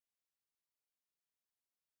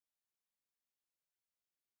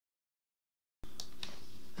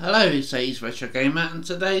Hello, it's Ace Retro Gamer, and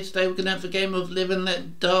today we're going to have a game of Live and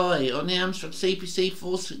Let Die on the Amstrad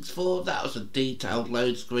Cpc464. That was a detailed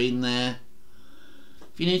load screen there.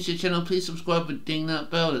 If you're new to the channel, please subscribe and ding that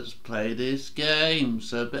bell. Let's play this game.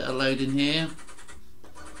 So a bit of loading here.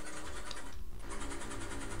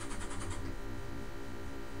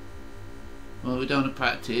 Well, we don't want to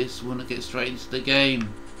practice, we want to get straight into the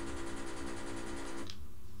game.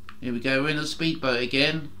 Here we go, we're in a speedboat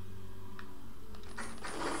again.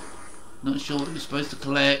 Not sure what we're supposed to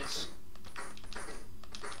collect.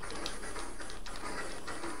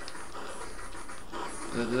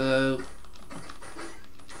 Go.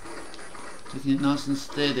 Taking it nice and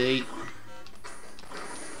steady.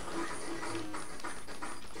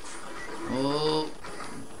 Oh.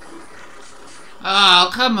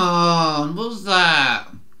 Oh, come on. What was that?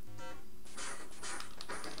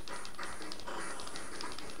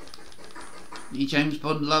 James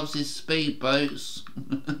Bond loves his speedboats.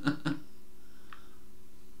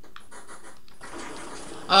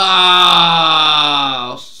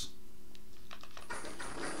 Ah!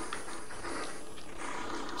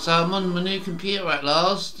 So I'm on my new computer at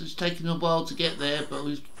last. It's taken a while to get there, but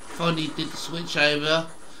we finally did the switch over.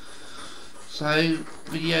 So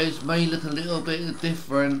videos may look a little bit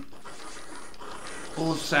different,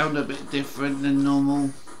 or sound a bit different than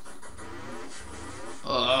normal.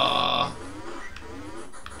 Ah!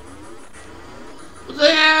 What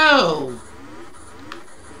the hell?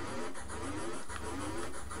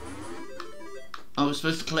 I was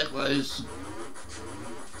supposed to collect those.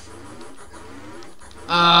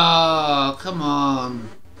 Ah, come on.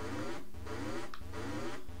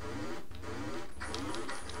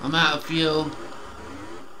 I'm out of fuel.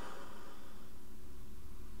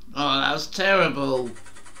 Oh, that was terrible.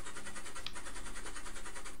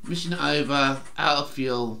 Mission over, out of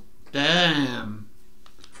fuel. Damn.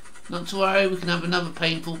 Not to worry, we can have another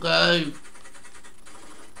painful go.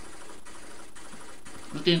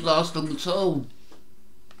 It didn't last long at all.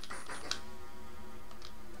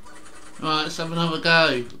 Right, let's have another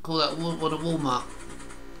go. We'll call that one a warm up.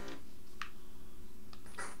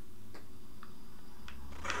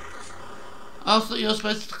 I thought you were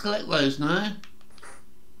supposed to collect those, no?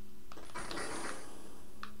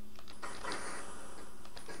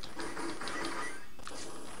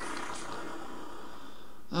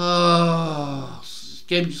 Oh, this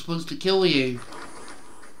game just wants to kill you.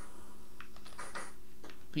 I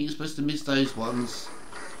think you're supposed to miss those ones.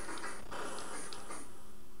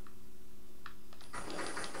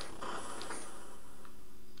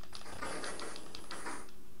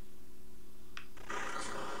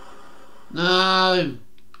 No!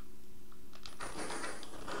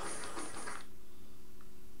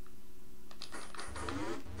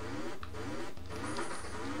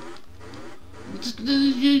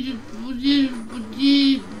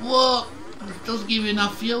 What? It doesn't give you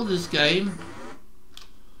enough fuel, this game.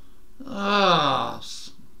 Ah.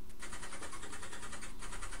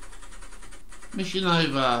 Mission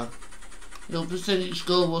over. Your percentage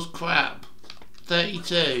score was crap.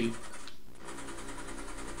 32.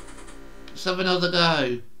 Let's have another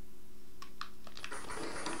go.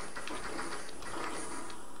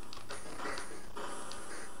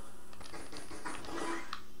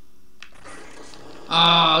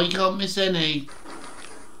 Oh, you can't miss any.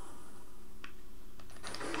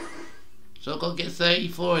 So I've got to get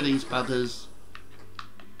 34 of these buggers.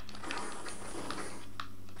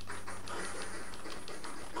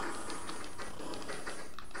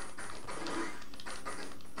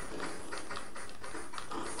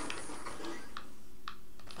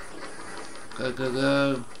 Go, go,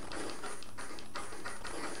 go.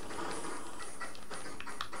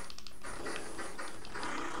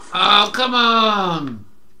 Oh, come on!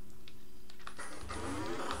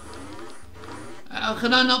 How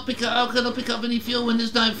can I not pick up? How can I pick up any fuel when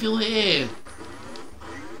there's no fuel here?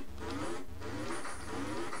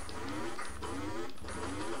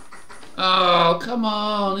 Oh, come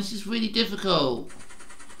on! This is really difficult.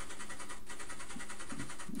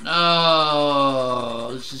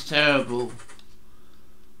 Oh, this is terrible.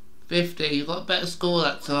 50. You got a better score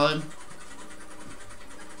that time.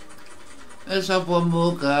 Let's have one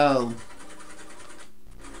more go.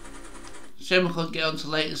 Shame I can't get on to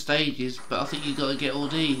later stages, but I think you've got to get all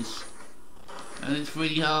these. And it's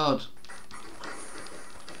really hard.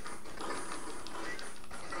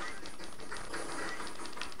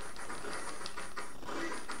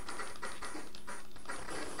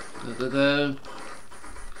 Go, go, go.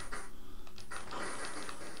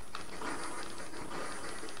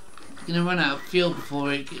 We're going to run out of fuel before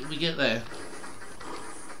we get there.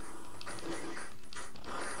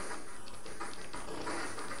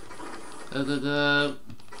 Go, go, go.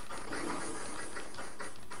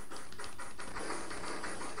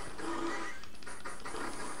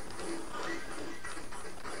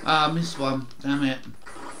 Ah, I missed one. Damn it.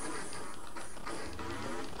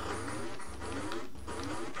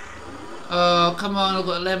 Oh, come on, I've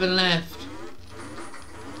got 11 left.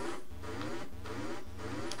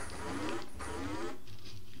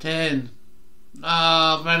 10.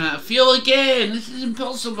 Ah, I've run out of fuel again. This is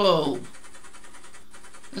impossible.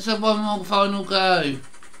 Let's have one more final go.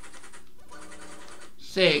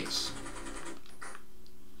 6.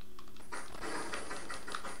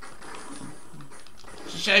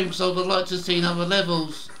 It's a shame because I would like to see other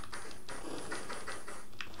levels.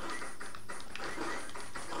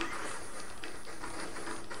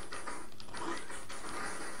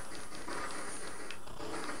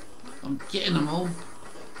 I'm getting them all.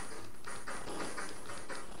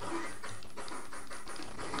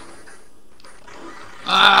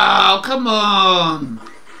 Oh, come on!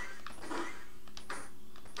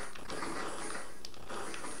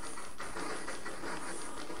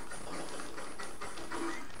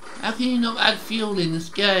 How can you not add fuel in this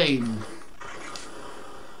game?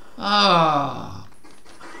 Ah.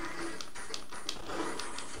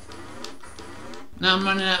 Now I'm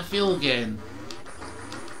running out of fuel again.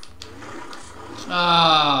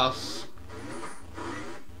 Ah.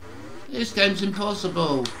 This game's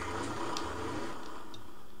impossible.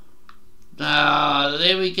 Ah,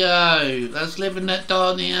 there we go. That's Live and Let Die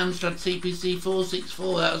on the Amstrad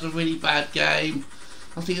Cpc464. That was a really bad game.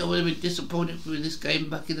 I think I would have been disappointed with this game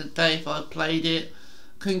back in the day if I played it.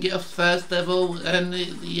 Couldn't get off the first level, and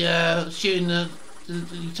the shooting the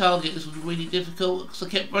targets was really difficult because I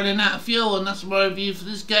kept running out of fuel. And that's my review for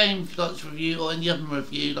this game. If you like this review or any other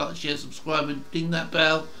review, like, share, subscribe, and ding that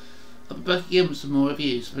bell. I'll be back again with some more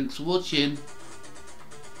reviews. Thanks for watching.